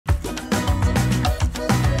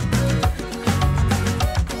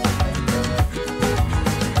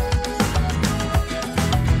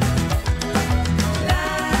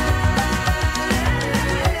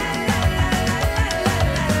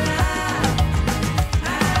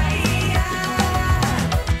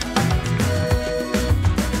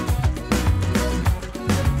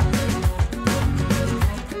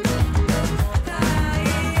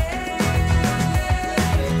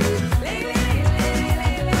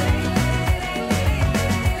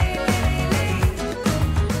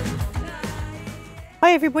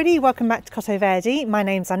Hi everybody, welcome back to Cottoverdi. My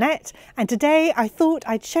name's Annette and today I thought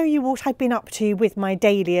I'd show you what I've been up to with my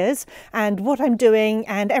dahlias and what I'm doing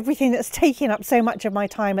and everything that's taking up so much of my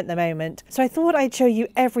time at the moment. So I thought I'd show you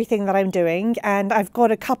everything that I'm doing, and I've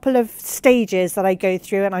got a couple of stages that I go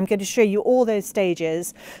through and I'm going to show you all those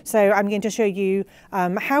stages. So I'm going to show you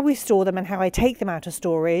how we store them and how I take them out of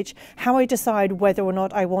storage, how I decide whether or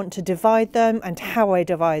not I want to divide them and how I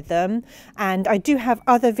divide them. And I do have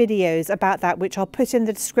other videos about that which I'll put in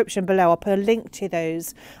the description below. I'll put a link to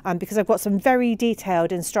those because I've got some very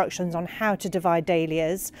detailed instructions on how to divide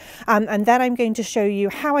dahlias, and then I'm going to show you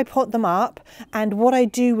how I pot them up and what I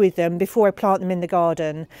do with them before I plant them in the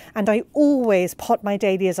garden. And I always pot my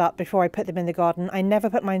dahlias up before I put them in the garden. I never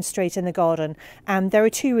put mine straight in the garden, and there are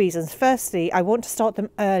two reasons. Firstly, I want to start them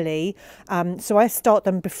early, so I start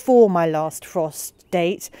them before my last frost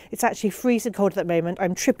date. It's actually freezing cold at the moment.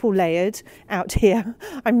 I'm triple layered out here.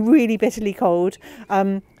 I'm really bitterly cold.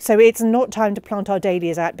 So it's not time to plant our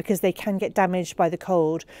dahlias out because they can get damaged by the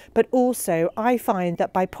cold. But also I find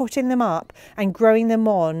that by potting them up and growing them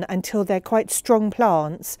on until they're quite strong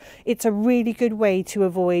plants, it's a really good way to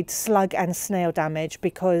avoid slug and snail damage,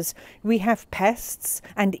 because we have pests,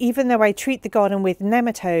 and even though I treat the garden with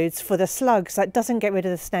nematodes for the slugs, that doesn't get rid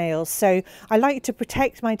of the snails. So I like to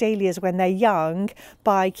protect my dahlias when they're young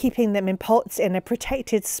by keeping them in pots in a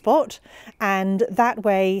protected spot, and that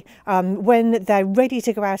way when they're ready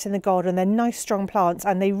to go out in the garden, they're nice strong plants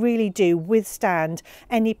and they really do withstand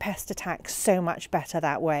any pest attacks so much better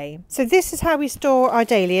that way. So this is how we store our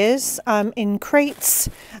dahlias, in crates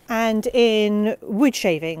and in wood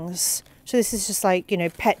shavings. So this is just like, you know,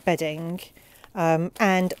 pet bedding,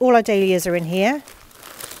 and all our dahlias are in here.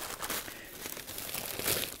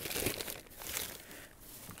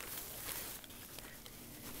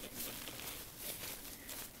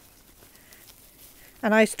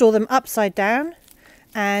 And I store them upside down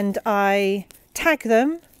and I tag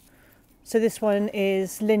them. So this one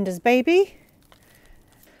is Linda's baby.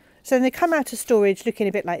 So then they come out of storage looking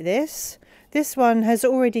a bit like this. This one has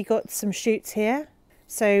already got some shoots here.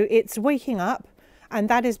 So it's waking up, and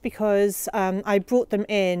that is because I brought them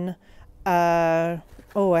in, how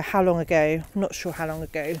long ago? I'm not sure how long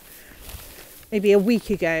ago. Maybe a week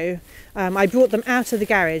ago. I brought them out of the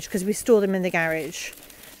garage because we store them in the garage.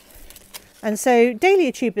 And so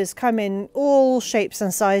dahlia tubers come in all shapes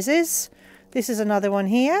and sizes. This is another one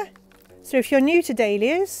here. So if you're new to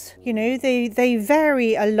dahlias, you know, they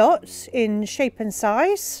vary a lot in shape and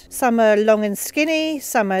size. Some are long and skinny,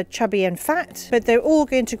 some are chubby and fat, but they're all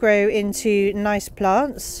going to grow into nice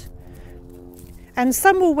plants. And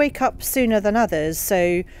some will wake up sooner than others.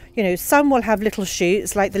 So, you know, some will have little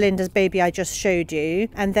shoots like the Linda's baby I just showed you.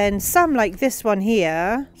 And then some like this one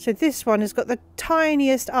here. So this one has got the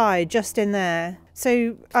tiniest eye just in there.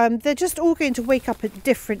 So they're just all going to wake up at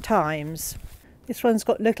different times. This one's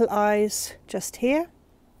got little eyes just here.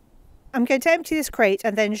 I'm going to empty this crate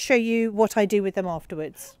and then show you what I do with them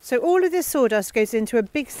afterwards. So all of this sawdust goes into a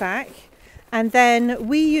big sack. And then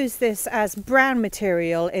we use this as brown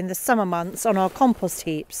material in the summer months on our compost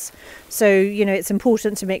heaps. So, you know, it's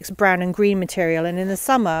important to mix brown and green material. And in the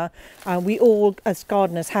summer, we all, as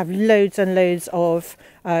gardeners, have loads and loads of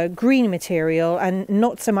green material and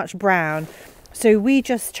not so much brown. So we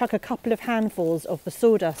just chuck a couple of handfuls of the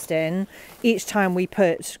sawdust in each time we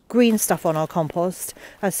put green stuff on our compost,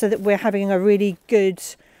 so that we're having a really good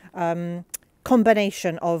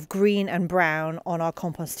combination of green and brown on our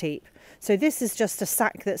compost heap. So this is just a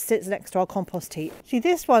sack that sits next to our compost heap. See,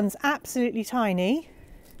 this one's absolutely tiny.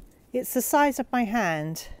 It's the size of my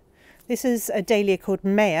hand. This is a dahlia called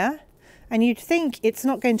Maya, and you'd think it's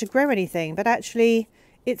not going to grow anything, but actually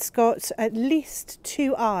it's got at least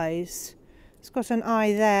two eyes. It's got an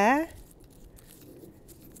eye there,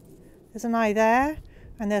 there's an eye there,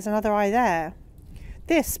 and there's another eye there.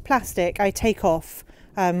 This plastic I take off.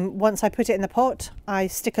 Once I put it in the pot, I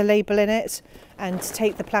stick a label in it and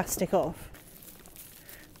take the plastic off.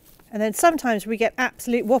 And then sometimes we get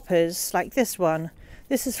absolute whoppers like this one.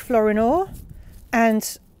 This is Florinor,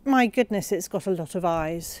 and my goodness, it's got a lot of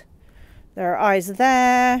eyes. There are eyes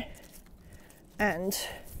there and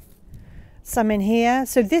some in here.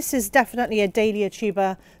 So this is definitely a dahlia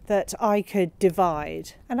tuber that I could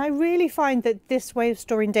divide. And I really find that this way of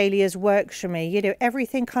storing dahlias works for me. You know,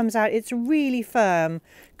 everything comes out, it's really firm,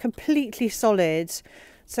 completely solid.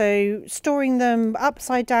 So storing them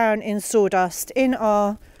upside down in sawdust in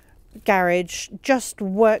our garage just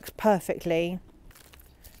works perfectly.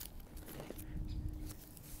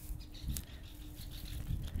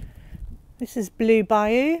 This is Blue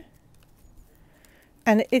Bayou.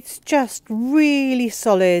 And it's just really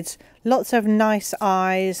solid, lots of nice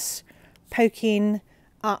eyes poking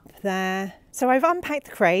up there. So I've unpacked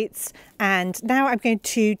the crates and now I'm going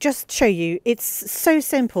to just show you. It's so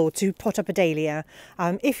simple to pot up a dahlia.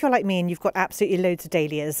 If you're like me and you've got absolutely loads of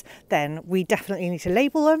dahlias, then we definitely need to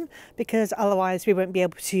label them, because otherwise we won't be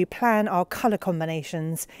able to plan our colour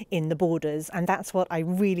combinations in the borders, and that's what I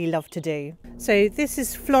really love to do. So this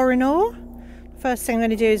is Florinor. First thing I'm going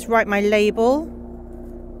to do is write my label.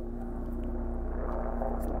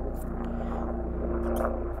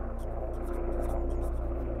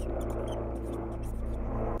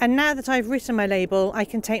 And now that I've written my label, I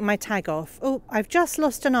can take my tag off. Oh, I've just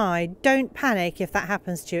lost an eye. Don't panic if that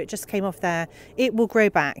happens to you. It just came off there. It will grow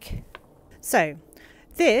back. So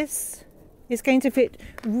this is going to fit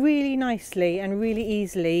really nicely and really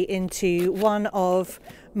easily into one of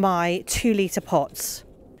my 2-litre pots.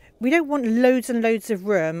 We don't want loads and loads of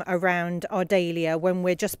room around our dahlia when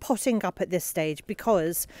we're just potting up at this stage,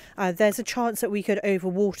 because there's a chance that we could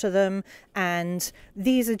overwater them, and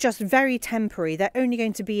these are just very temporary. They're only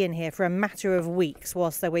going to be in here for a matter of weeks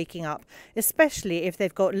whilst they're waking up, especially if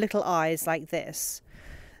they've got little eyes like this.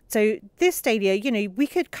 So this dahlia, you know, we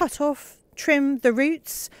could cut off, trim the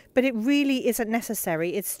roots, but it really isn't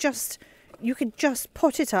necessary. It's just, you could just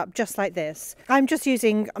pot it up just like this. I'm just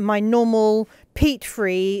using my normal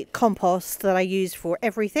peat-free compost that I use for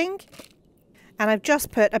everything. And I've just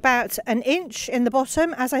put about 1 inch in the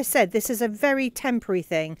bottom. As I said, this is a very temporary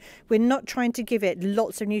thing. We're not trying to give it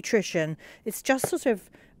lots of nutrition. It's just sort of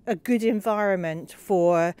a good environment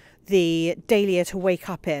for the dahlia to wake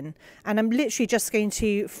up in. And I'm literally just going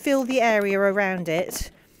to fill the area around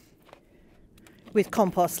it with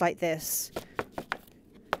compost like this.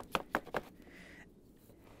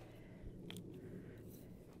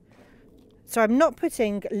 So I'm not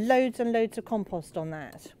putting loads and loads of compost on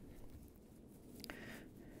that.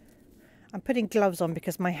 I'm putting gloves on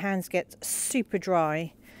because my hands get super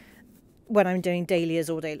dry when I'm doing dahlias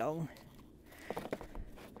all day long.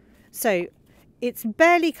 So it's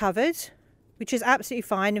barely covered, which is absolutely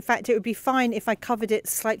fine. In fact, it would be fine if I covered it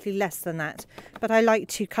slightly less than that. But I like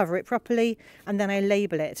to cover it properly and then I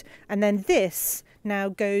label it. And then this now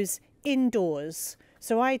goes indoors.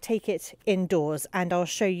 So I take it indoors and I'll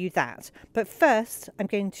show you that. But first, I'm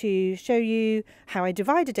going to show you how I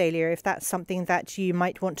divide a dahlia if that's something that you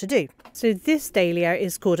might want to do. So this dahlia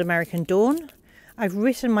is called American Dawn. I've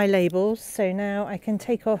written my labels, so now I can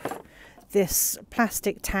take off this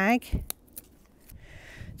plastic tag.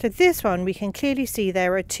 So this one, we can clearly see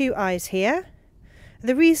there are 2 eyes here.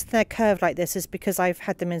 The reason they're curved like this is because I've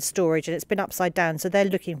had them in storage and it's been upside down, so they're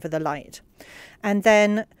looking for the light. And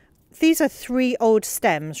then these are 3 old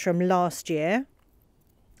stems from last year.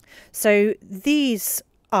 So these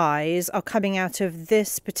eyes are coming out of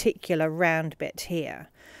this particular round bit here.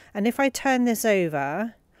 And if I turn this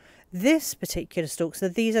over, this particular stalk, so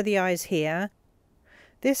these are the eyes here.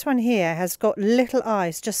 This one here has got little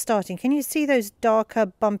eyes just starting. Can you see those darker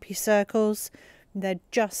bumpy circles? They're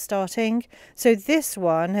just starting. So this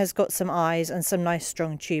one has got some eyes and some nice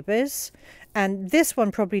strong tubers. And this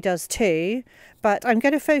one probably does too, but I'm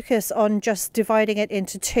going to focus on just dividing it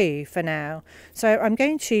into 2 for now. So I'm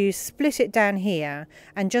going to split it down here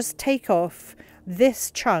and just take off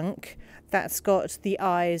this chunk that's got the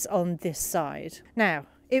eyes on this side. Now,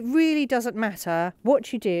 it really doesn't matter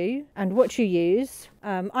what you do and what you use.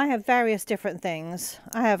 I have various different things.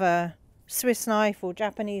 I have a Swiss knife or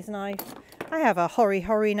Japanese knife. I have a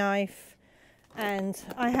hori knife, and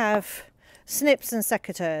I have snips and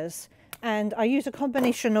secateurs. And I use a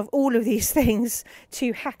combination of all of these things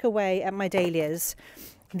to hack away at my dahlias.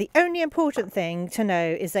 The only important thing to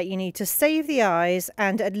know is that you need to save the eyes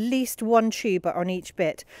and at least 1 tuber on each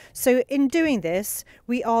bit. So in doing this,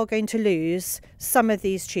 we are going to lose some of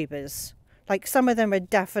these tubers. Like, some of them are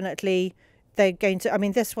definitely, they're going to, I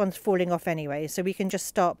mean, this one's falling off anyway, so we can just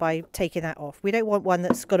start by taking that off. We don't want one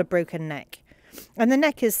that's got a broken neck. And the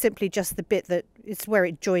neck is simply just the bit that it's where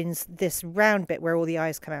it joins this round bit where all the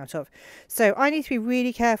eyes come out of. So I need to be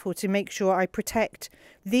really careful to make sure I protect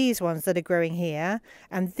these ones that are growing here.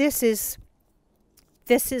 And this is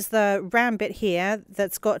the round bit here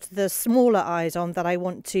that's got the smaller eyes on that I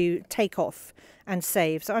want to take off and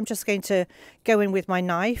save. So I'm just going to go in with my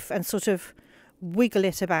knife and sort of wiggle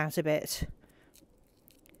it about a bit.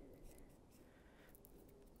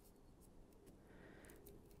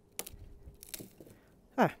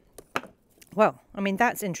 Well, I mean,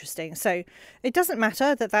 that's interesting. So it doesn't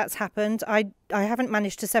matter that that's happened. I haven't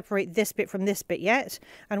managed to separate this bit from this bit yet.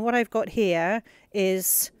 And what I've got here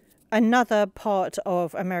is another part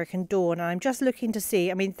of American Dawn. And I'm just looking to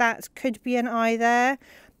see, I mean, that could be an eye there,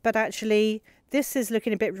 but actually This is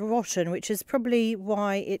looking a bit rotten, which is probably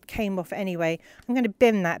why it came off anyway. I'm going to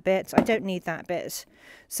bin that bit. I don't need that bit.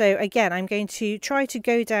 So again, I'm going to try to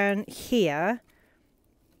go down here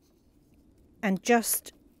and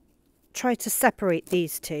just try to separate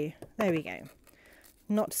these two. There we go.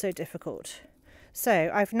 Not so difficult. So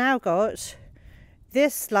I've now got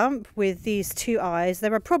this lump with these two eyes.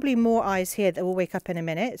 There are probably more eyes here that will wake up in a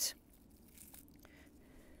minute.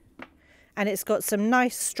 And it's got some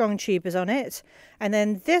nice strong tubers on it. And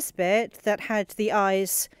then this bit that had the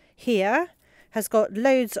eyes here has got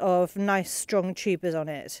loads of nice strong tubers on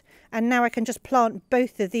it. And now I can just plant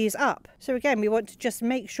both of these up. So again, we want to just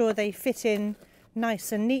make sure they fit in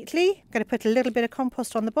nice and neatly. I'm going to put a little bit of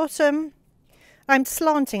compost on the bottom. I'm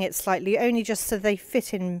slanting it slightly, only just so they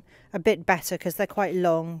fit in a bit better because they're quite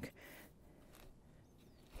long.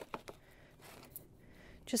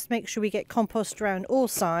 Just make sure we get compost around all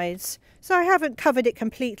sides. So I haven't covered it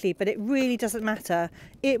completely, but it really doesn't matter.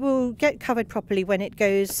 It will get covered properly when it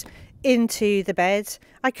goes into the bed.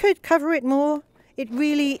 I could cover it more. It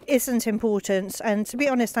really isn't important. And to be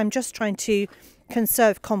honest, I'm just trying to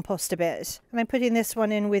conserve compost a bit. And I'm putting this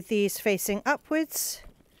one in with these facing upwards.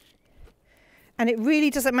 And it really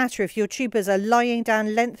doesn't matter if your tubers are lying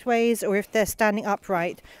down lengthways or if they're standing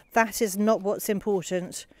upright. That is not what's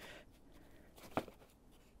important.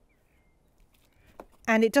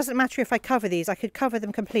 And it doesn't matter if I cover these. I could cover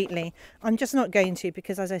them completely. I'm just not going to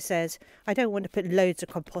because, as I said, I don't want to put loads of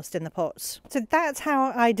compost in the pots. So that's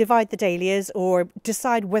how I divide the dahlias, or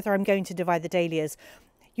decide whether I'm going to divide the dahlias.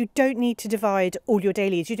 You don't need to divide all your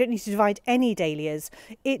dahlias. You don't need to divide any dahlias.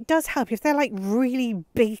 It does help if they're like really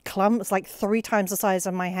big clumps, like 3 times the size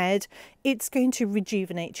of my head. It's going to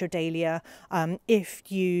rejuvenate your dahlia if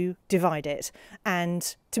you divide it.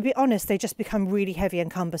 And to be honest, they just become really heavy and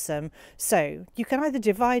cumbersome. So you can either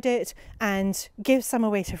divide it and give some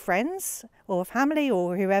away to friends or family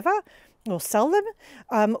or whoever, or sell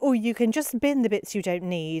them, or you can just bin the bits you don't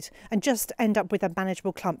need and just end up with a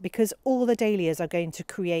manageable clump, because all the dahlias are going to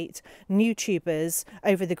create new tubers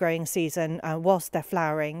over the growing season whilst they're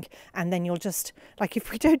flowering. And then you'll just, like,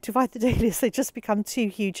 if we don't divide the dahlias, they just become too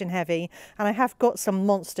huge and heavy. And I have got some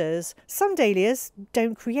monsters. Some dahlias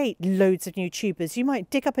don't create loads of new tubers. You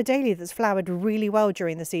might dig up a dahlia that's flowered really well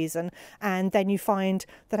during the season, and then you find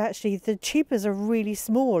that actually the tubers are really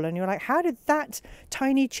small, and you're like, how did that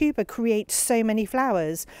tiny tuber create so many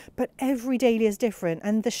flowers? But every dahlia is different,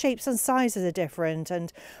 and the shapes and sizes are different.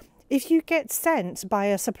 And if you get sent by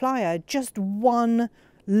a supplier just one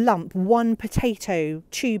lump, one potato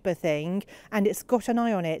tuber thing, and it's got an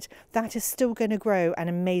eye on it, that is still going to grow an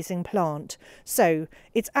amazing plant. So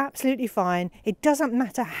it's absolutely fine. It doesn't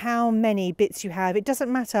matter how many bits you have. It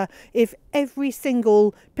doesn't matter if every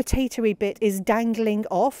single potatoey bit is dangling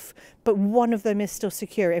off, but one of them is still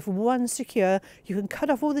secure. If one's secure, you can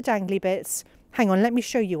cut off all the dangly bits. Hang on, let me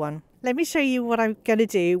show you one. Let me show you what I'm going to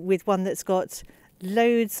do with one that's got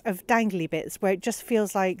loads of dangly bits, where it just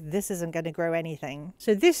feels like this isn't going to grow anything.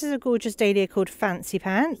 So this is a gorgeous dahlia called Fancy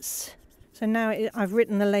Pants. So now I've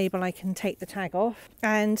written the label, I can take the tag off.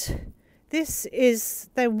 And this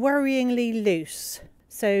is, they're worryingly loose.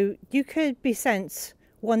 So you could be sent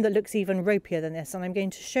one that looks even ropier than this, and I'm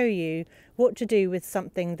going to show you what to do with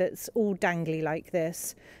something that's all dangly like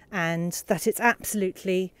this, and that it's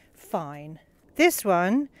absolutely fine. This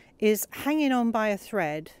one is hanging on by a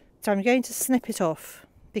thread. So I'm going to snip it off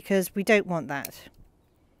because we don't want that.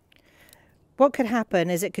 What could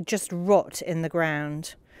happen is it could just rot in the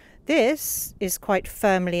ground. This is quite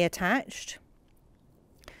firmly attached.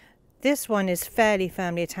 This one is fairly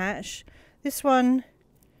firmly attached. This one,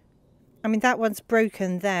 I mean, that one's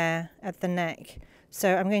broken there at the neck.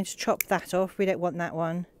 So I'm going to chop that off. We don't want that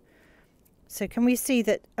one. So can we see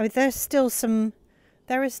that, I mean, there is still some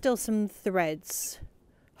threads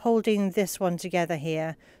holding this one together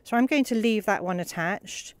here. So I'm going to leave that one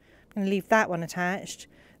attached. I'm going to leave that one attached.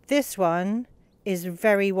 This one is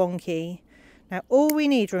very wonky. Now all we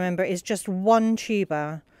need, remember, is just one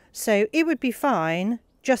tuber. So it would be fine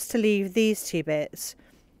just to leave these two bits.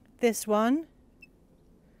 This one,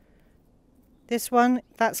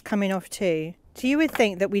 that's coming off too. So you would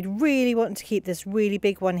think that we'd really want to keep this really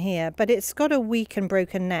big one here, but it's got a weak and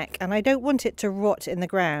broken neck, and I don't want it to rot in the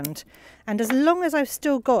ground. And as long as I've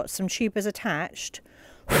still got some tubers attached,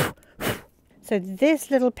 so this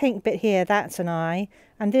little pink bit here, that's an eye,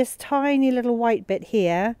 and this tiny little white bit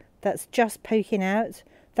here that's just poking out,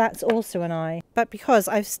 that's also an eye. But because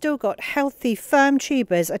I've still got healthy, firm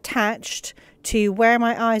tubers attached to where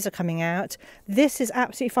my eyes are coming out, this is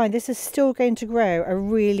absolutely fine. This is still going to grow a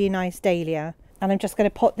really nice dahlia. And I'm just going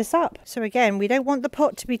to pot this up. So again, we don't want the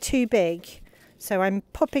pot to be too big. So I'm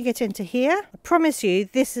popping it into here. I promise you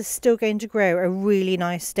this is still going to grow a really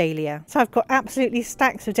nice dahlia. So I've got absolutely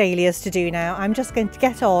stacks of dahlias to do now. I'm just going to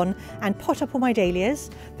get on and pot up all my dahlias.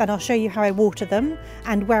 Then I'll show you how I water them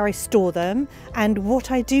and where I store them and what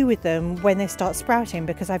I do with them when they start sprouting,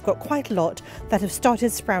 because I've got quite a lot that have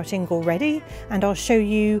started sprouting already, and I'll show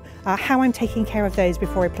you how I'm taking care of those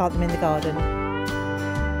before I plant them in the garden.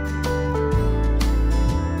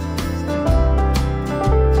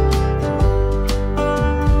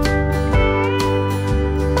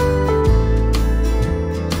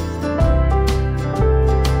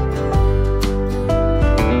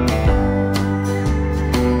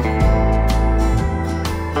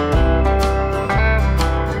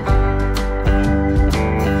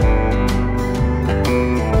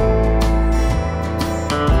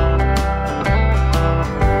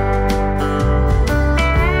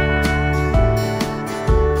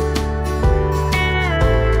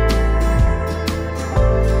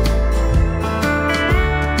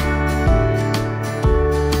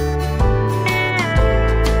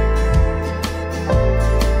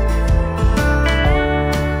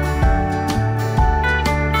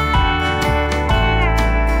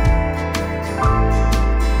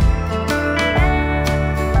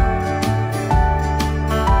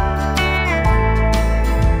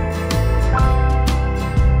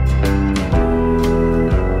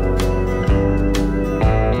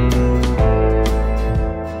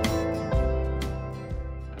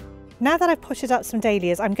 Now that I've potted up some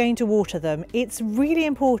dahlias, I'm going to water them. It's really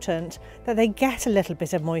important that they get a little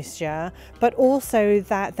bit of moisture, but also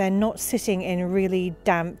that they're not sitting in really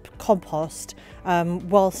damp compost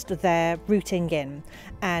whilst they're rooting in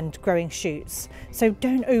and growing shoots. So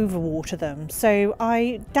don't overwater them. So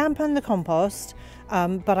I dampen the compost,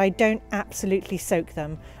 but I don't absolutely soak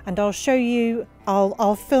them. And I'll show you,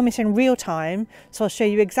 I'll film it in real time, so I'll show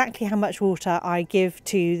you exactly how much water I give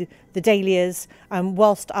to the dahlias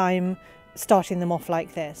whilst I'm starting them off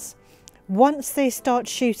like this. Once they start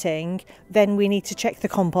shooting, then we need to check the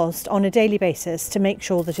compost on a daily basis to make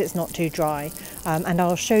sure that it's not too dry. And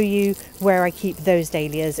I'll show you where I keep those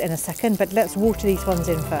dahlias in a second, but let's water these ones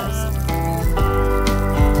in first.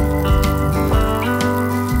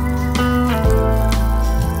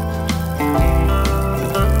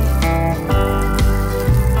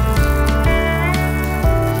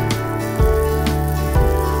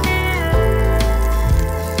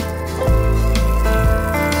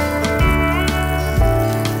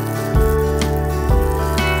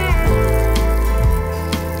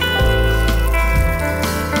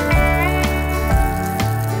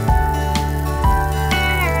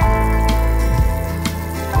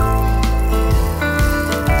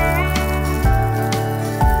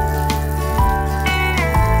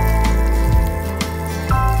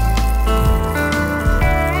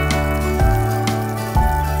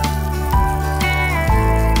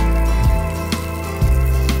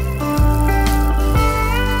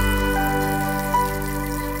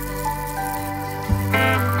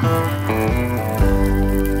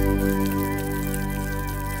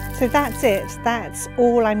 So that's it, that's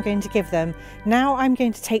all I'm going to give them. Now I'm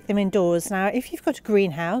going to take them indoors. Now if you've got a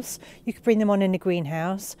greenhouse, you could bring them on in a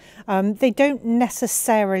greenhouse. They don't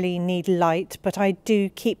necessarily need light, but I do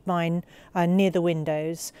keep mine near the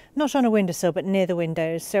windows. Not on a windowsill, but near the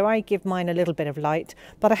windows. So I give mine a little bit of light,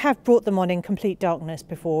 but I have brought them on in complete darkness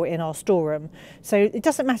before in our storeroom. So it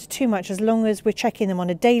doesn't matter too much as long as we're checking them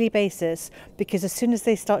on a daily basis, because as soon as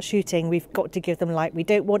they start shooting, we've got to give them light. We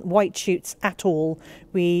don't want white shoots at all.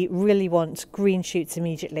 We really want green shoots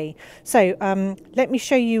immediately. So let me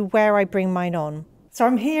show you where I bring mine on. So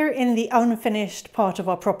I'm here in the unfinished part of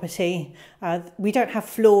our property. We don't have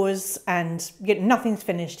floors and nothing's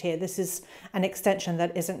finished here. This is an extension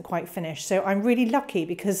that isn't quite finished. So I'm really lucky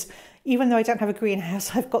because even though I don't have a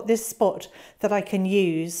greenhouse, I've got this spot that I can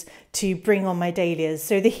use to bring on my dahlias.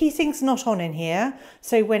 So the heating's not on in here.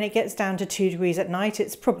 So when it gets down to 2 degrees at night,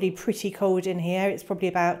 it's probably pretty cold in here. It's probably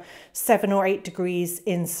about 7 or 8 degrees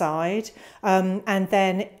inside. And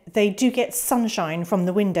then they do get sunshine from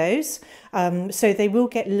the windows. So they will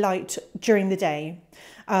get light during the day.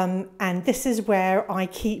 And this is where I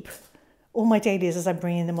keep all my dahlias as I'm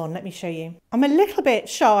bringing them on. Let me show you. I'm a little bit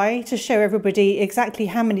shy to show everybody exactly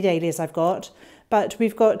how many dahlias I've got, but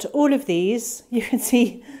we've got all of these. You can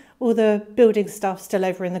see all the building stuff still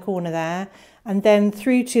over in the corner there. And then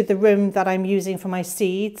through to the room that I'm using for my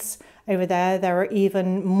seeds. Over there, there are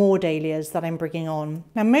even more dahlias that I'm bringing on.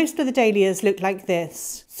 Now, most of the dahlias look like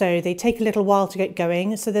this, so they take a little while to get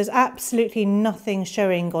going. So there's absolutely nothing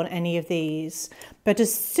showing on any of these. But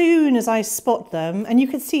as soon as I spot them, and you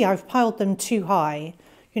can see I've piled them too high,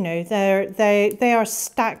 You know, they are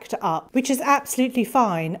stacked up, which is absolutely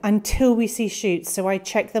fine until we see shoots. So I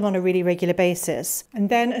check them on a really regular basis. And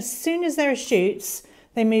then as soon as there are shoots,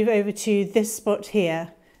 they move over to this spot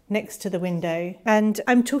here next to the window. And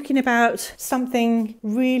I'm talking about something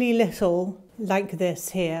really little like this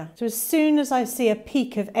here. So as soon as I see a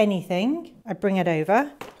peak of anything, I bring it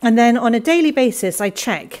over. And then on a daily basis, I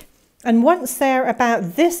check. And once they're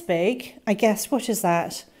about this big, I guess, what is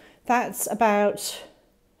that? That's about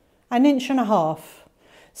 1.5 inches.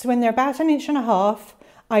 So when they're about 1.5 inches,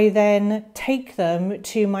 I then take them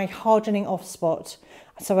to my hardening off spot.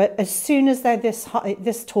 So as soon as they're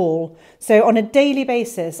this tall, so on a daily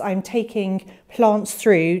basis, I'm taking plants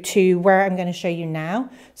through to where I'm going to show you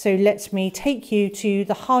now. So let me take you to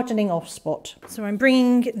the hardening off spot. So I'm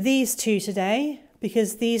bringing these two today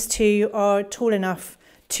because these two are tall enough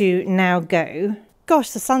to now go.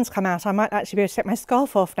 Gosh, the sun's come out. I might actually be able to take my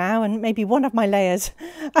scarf off now and maybe one of my layers.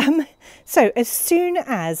 So as soon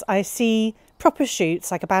as I see proper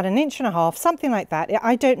shoots, like about 1.5 inches, something like that,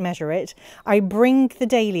 I don't measure it. I bring the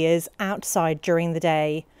dahlias outside during the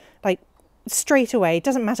day, like straight away. It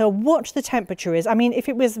doesn't matter what the temperature is. I mean, if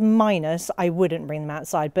it was minus, I wouldn't bring them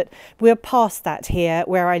outside, but we're past that here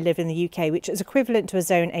where I live in the UK, which is equivalent to a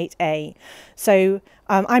zone 8A. So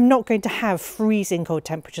I'm not going to have freezing cold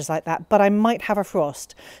temperatures like that, but I might have a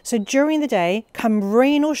frost. So during the day, come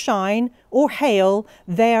rain or shine or hail,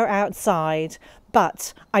 they're outside.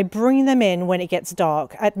 But I bring them in when it gets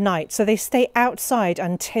dark at night. So they stay outside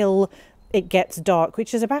until it gets dark,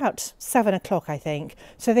 which is about 7 o'clock, I think.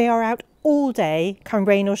 So they are out all day, come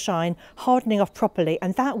rain or shine, hardening off properly.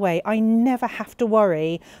 And that way I never have to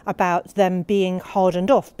worry about them being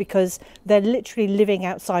hardened off because they're literally living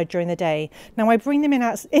outside during the day. Now I bring them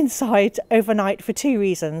inside overnight for 2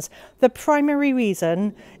 reasons. The primary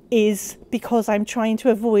reason is because I'm trying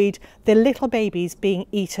to avoid the little babies being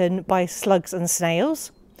eaten by slugs and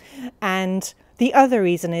snails. And the other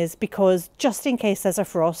reason is because just in case there's a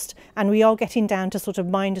frost and we are getting down to sort of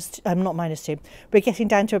not -2, we're getting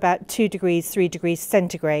down to about 2 degrees, 3 degrees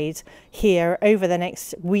centigrade here over the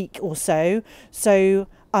next week or so. So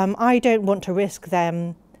I don't want to risk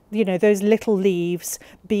them, you know, those little leaves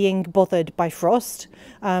being bothered by frost.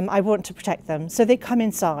 I want to protect them. So they come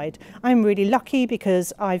inside. I'm really lucky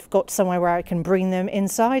because I've got somewhere where I can bring them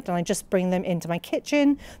inside and I just bring them into my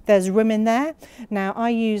kitchen. There's room in there. Now I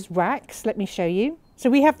use racks. Let me show you. So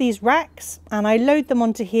we have these racks and I load them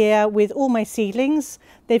onto here with all my seedlings.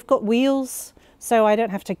 They've got wheels, so I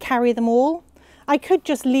don't have to carry them all. I could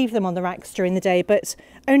just leave them on the racks during the day, but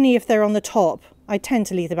only if they're on the top. I tend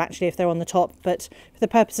to leave them actually if they're on the top, but for the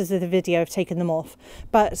purposes of the video, I've taken them off.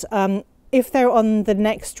 But if they're on the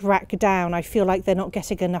next rack down, I feel like they're not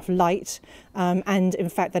getting enough light, and in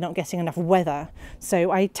fact, they're not getting enough weather.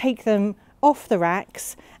 So I take them off the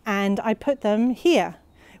racks and I put them here.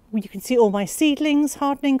 You can see all my seedlings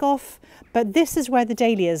hardening off, but this is where the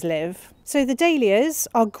dahlias live. So the dahlias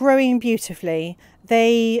are growing beautifully.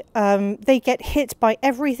 They get hit by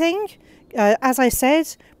everything. As I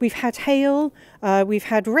said, we've had hail, we've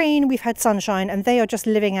had rain, we've had sunshine, and they are just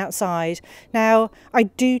living outside. Now, I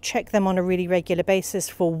do check them on a really regular basis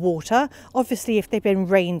for water. Obviously, if they've been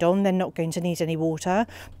rained on, they're not going to need any water.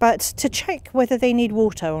 But to check whether they need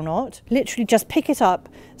water or not, literally just pick it up.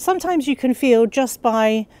 Sometimes you can feel just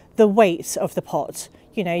by the weight of the pot.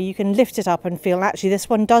 You know, you can lift it up and feel, actually, this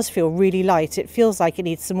one does feel really light. It feels like it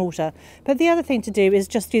needs some water. But the other thing to do is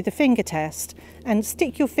just do the finger test and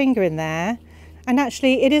stick your finger in there. And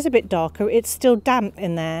actually, it is a bit darker. It's still damp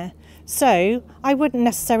in there. So I wouldn't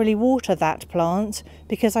necessarily water that plant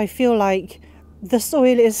because I feel like the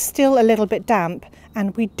soil is still a little bit damp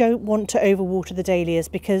and we don't want to overwater the dahlias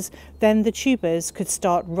because then the tubers could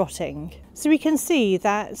start rotting. So we can see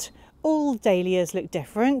that all dahlias look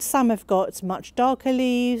different. Some have got much darker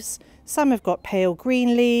leaves, some have got pale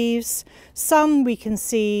green leaves, some we can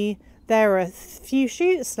see there are a few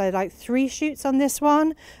shoots, like 3 shoots on this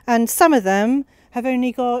one, and some of them have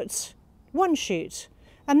only got 1 shoot,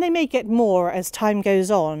 and they may get more as time goes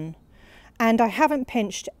on. And I haven't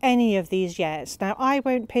pinched any of these yet. Now I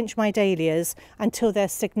won't pinch my dahlias until they're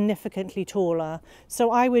significantly taller, so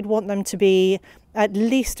I would want them to be at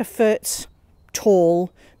least a foot tall,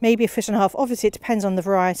 maybe 1.5 feet. Obviously it depends on the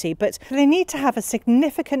variety, but they need to have a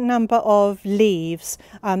significant number of leaves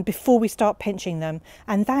before we start pinching them,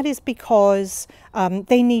 and that is because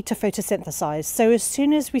they need to photosynthesize. So as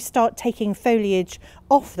soon as we start taking foliage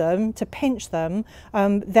off them to pinch them,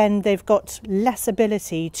 then they've got less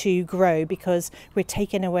ability to grow because we're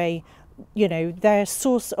taking away you know, their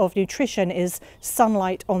source of nutrition is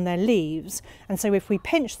sunlight on their leaves, and so if we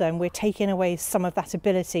pinch them, we're taking away some of that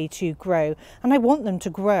ability to grow, and I want them to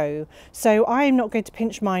grow. So I'm not going to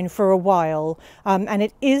pinch mine for a while, and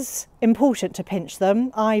it is important to pinch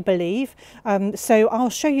them, I believe, so I'll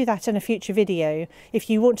show you that in a future video. If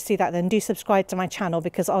you want to see that, then do subscribe to my channel,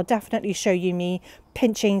 because I'll definitely show you me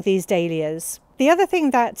pinching these dahlias. The other thing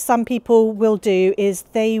that some people will do is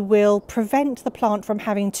they will prevent the plant from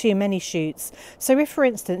having too many shoots. So if, for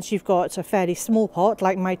instance, you've got a fairly small pot,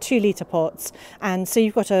 like my 2-litre pots, and so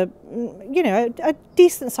you've got a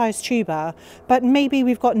decent sized tuber, but maybe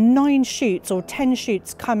we've got 9 shoots or 10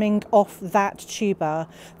 shoots coming off that tuber,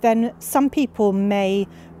 then some people may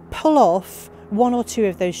pull off 1 or 2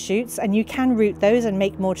 of those shoots, and you can root those and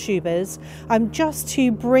make more tubers, just to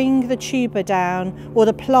bring the tuber down, or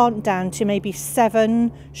the plant down, to maybe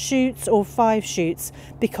 7 shoots or 5 shoots,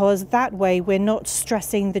 because that way we're not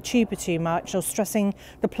stressing the tuber too much or stressing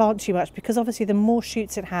the plant too much, because obviously the more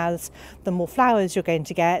shoots it has, the more flowers you're going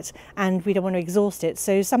to get, and we don't want to exhaust it.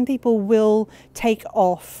 So some people will take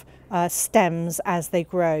off stems as they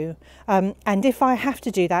grow, and if I have to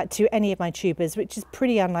do that to any of my tubers, which is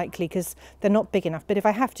pretty unlikely because they're not big enough, but if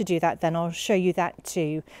I have to do that, then I'll show you that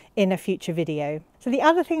too in a future video. So the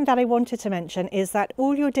other thing that I wanted to mention is that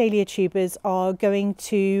all your dahlia tubers are going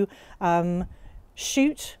to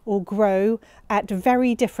shoot or grow at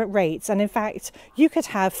very different rates, and in fact you could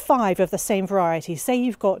have 5 of the same variety. Say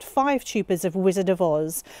you've got 5 tubers of Wizard of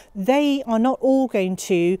Oz, they are not all going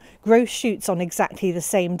to grow shoots on exactly the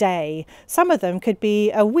same day. Some of them could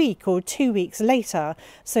be a week or 2 weeks later.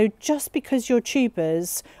 So just because your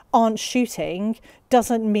tubers aren't shooting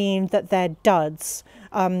doesn't mean that they're duds.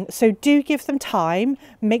 So do give them time.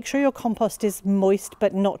 Make sure your compost is moist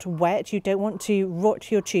but not wet. You don't want to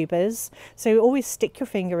rot your tubers, so always stick your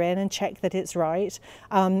finger in and check that it's right.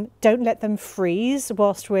 Don't let them freeze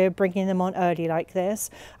whilst we're bringing them on early like this,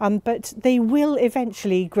 but they will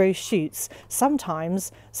eventually grow shoots.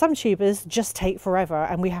 Sometimes some tubers just take forever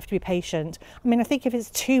and we have to be patient. I mean, I think if it's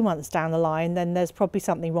 2 months down the line, then there's probably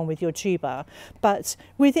something wrong with your tuber, but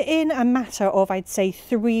within a matter of, I'd say,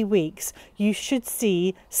 3 weeks, you should see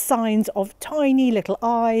signs of tiny little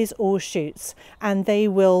eyes or shoots, and they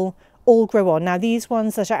will all grow on. Now these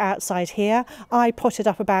ones that are outside here, I potted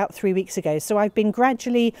up about 3 weeks ago, so I've been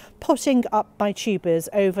gradually potting up my tubers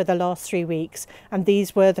over the last 3 weeks, and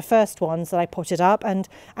these were the first ones that I potted up, and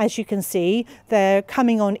as you can see, they're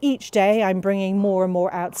coming on each day. I'm bringing more and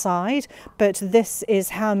more outside, but this is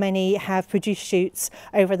how many have produced shoots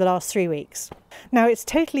over the last 3 weeks. Now it's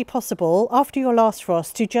totally possible after your last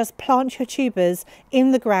frost to just plant your tubers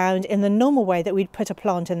in the ground in the normal way that we'd put a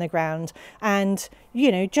plant in the ground, and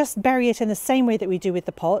just bury it in the same way that we do with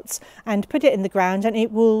the pots, and put it in the ground and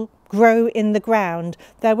it will grow in the ground.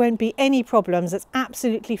 There won't be any problems. It's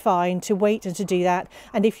absolutely fine to wait and to do that.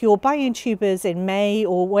 And if you're buying tubers in May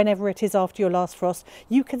or whenever it is after your last frost,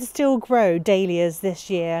 you can still grow dahlias this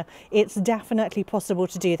year. It's definitely possible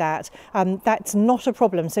to do that. That's not a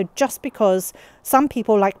problem. So just because some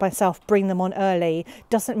people like myself bring them on early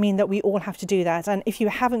doesn't mean that we all have to do that. And if you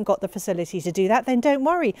haven't got the facility to do that, then don't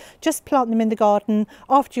worry. Just plant them in the garden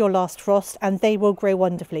after your last frost and they will grow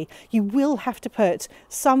wonderfully. You will have to put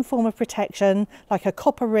some form of protection, like a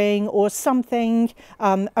copper ring or something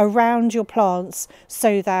around your plants,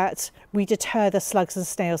 so that we deter the slugs and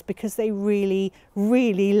snails, because they really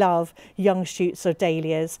love young shoots of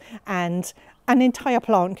dahlias, and an entire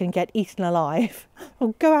plant can get eaten alive.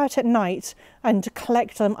 Or go out at night and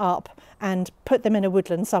collect them up and put them in a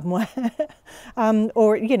woodland somewhere.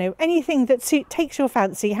 Or anything that takes your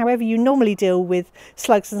fancy. However you normally deal with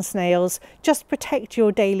slugs and snails, just protect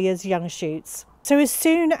your dahlia's young shoots. So as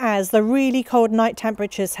soon as the really cold night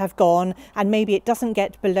temperatures have gone, and maybe it doesn't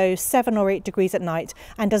get below 7 or 8 degrees at night,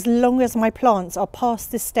 and as long as my plants are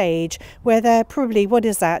past this stage where they're probably,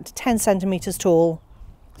 10 centimetres tall,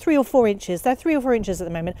 3 or 4 inches. They're 3 or 4 inches at the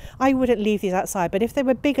moment. I wouldn't leave these outside, but if they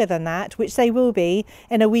were bigger than that, which they will be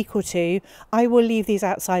in a week or 2, I will leave these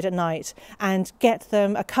outside at night and get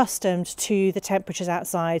them accustomed to the temperatures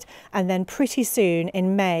outside, and then pretty soon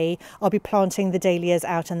in May I'll be planting the dahlias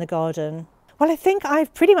out in the garden. Well, I think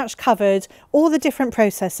I've pretty much covered all the different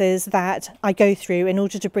processes that I go through in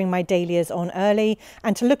order to bring my dahlias on early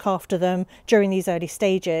and to look after them during these early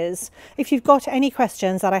stages. If you've got any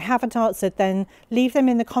questions that I haven't answered, then leave them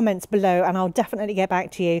in the comments below and I'll definitely get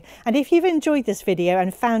back to you. And if you've enjoyed this video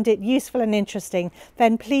and found it useful and interesting,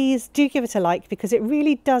 then please do give it a like, because it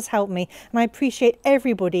really does help me, and I appreciate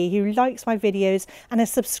everybody who likes my videos and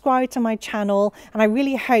has subscribed to my channel, and I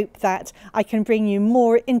really hope that I can bring you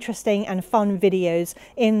more interesting and fun fun videos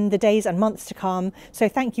in the days and months to come. So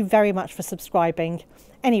thank you very much for subscribing.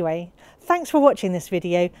 Anyway, thanks for watching this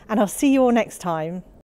video, and I'll see you all next time.